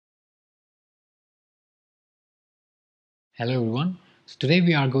Hello everyone. So today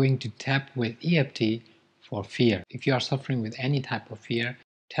we are going to tap with EFT for fear. If you are suffering with any type of fear,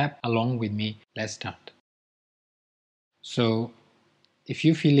 tap along with me. Let's start. So if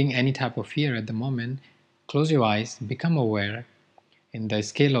you're feeling any type of fear at the moment, close your eyes, become aware in the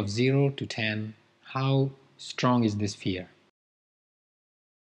scale of 0 to 10, how strong is this fear?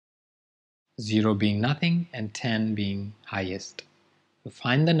 0 being nothing and 10 being highest. So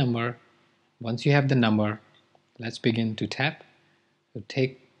find the number. Once you have the number, let's begin to tap. So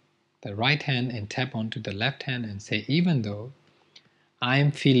take the right hand and tap onto the left hand and say, even though I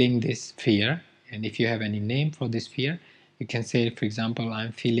am feeling this fear, and if you have any name for this fear, you can say, for example,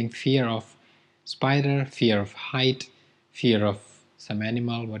 I'm feeling fear of spider, fear of height, fear of some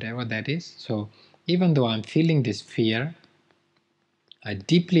animal, whatever that is. So even though I'm feeling this fear, I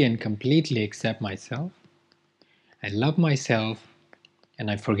deeply and completely accept myself, I love myself,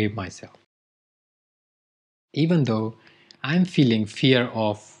 and I forgive myself. Even though I'm feeling fear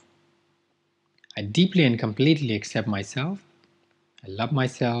of, I deeply and completely accept myself, I love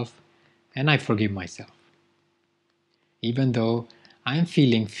myself, and I forgive myself. Even though I'm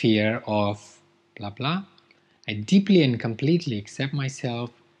feeling fear of blah blah, I deeply and completely accept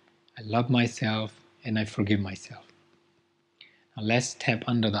myself, I love myself, and I forgive myself. Now let's tap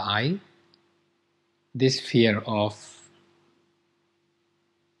under the eye. This fear of,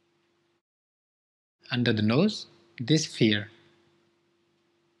 under the nose, this fear.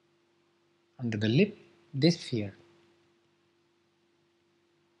 Under the lip, this fear.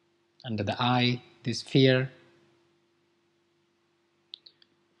 Under the eye, this fear.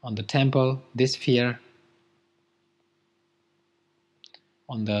 On the temple, this fear.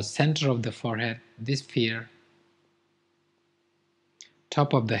 On the center of the forehead, this fear.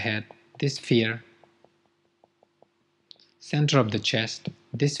 Top of the head, this fear. Center of the chest,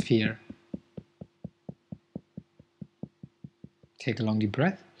 this fear. Take a long deep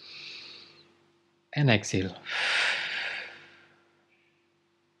breath and exhale.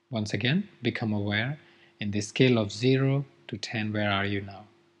 Once again, become aware in the scale of 0 to 10, where are you now?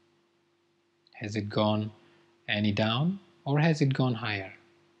 Has it gone any down or has it gone higher?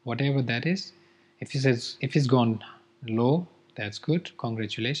 Whatever that is, if it's gone low, that's good,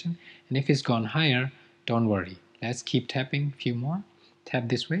 congratulations. And if it's gone higher, don't worry. Let's keep tapping, a few more. Tap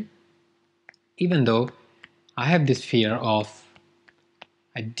this way. Even though I have this fear of,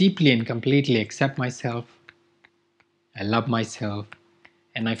 I deeply and completely accept myself, I love myself,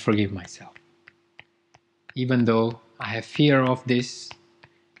 and I forgive myself. Even though I have fear of this,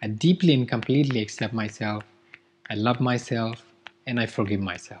 I deeply and completely accept myself, I love myself, and I forgive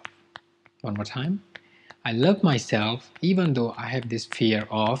myself. One more time. I love myself even though I have this fear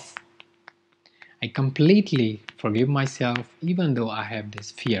of, I completely forgive myself even though I have this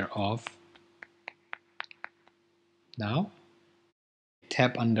fear of. Now,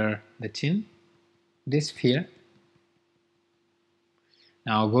 tap under the chin, this fear.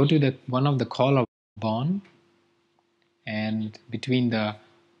 Now go to the one of the collarbone, and between the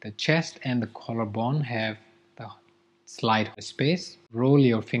chest and the collarbone have the slight space. Roll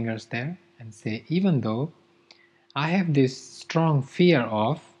your fingers there and say, even though I have this strong fear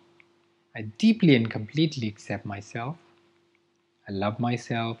of, I deeply and completely accept myself, I love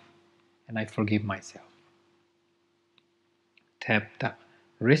myself, and I forgive myself. Tap the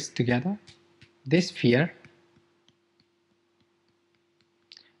wrist together, this fear.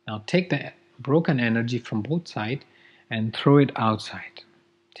 Now take the broken energy from both sides and throw it outside.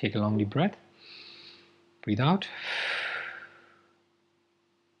 Take a long deep breath, breathe out.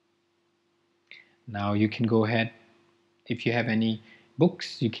 Now you can go ahead, if you have any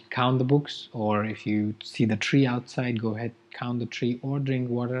books, you can count the books, or if you see the tree outside, go ahead, count the tree, or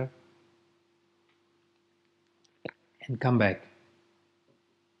drink water and come back.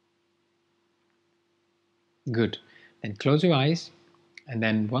 Good. Then close your eyes and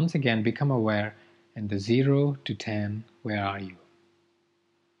then once again become aware in the 0 to 10, where are you?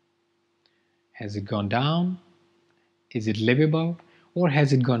 Has it gone down? Is it livable? Or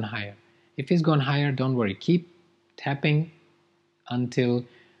has it gone higher? If it's gone higher, don't worry. Keep tapping until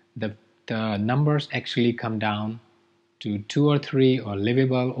the numbers actually come down to 2 or 3 or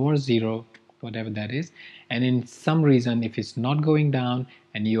livable or 0, whatever that is. And in some reason, if it's not going down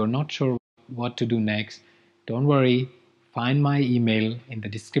and you're not sure what to do next, don't worry. Find my email in the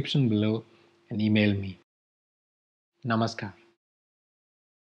description below and email me. Namaskar.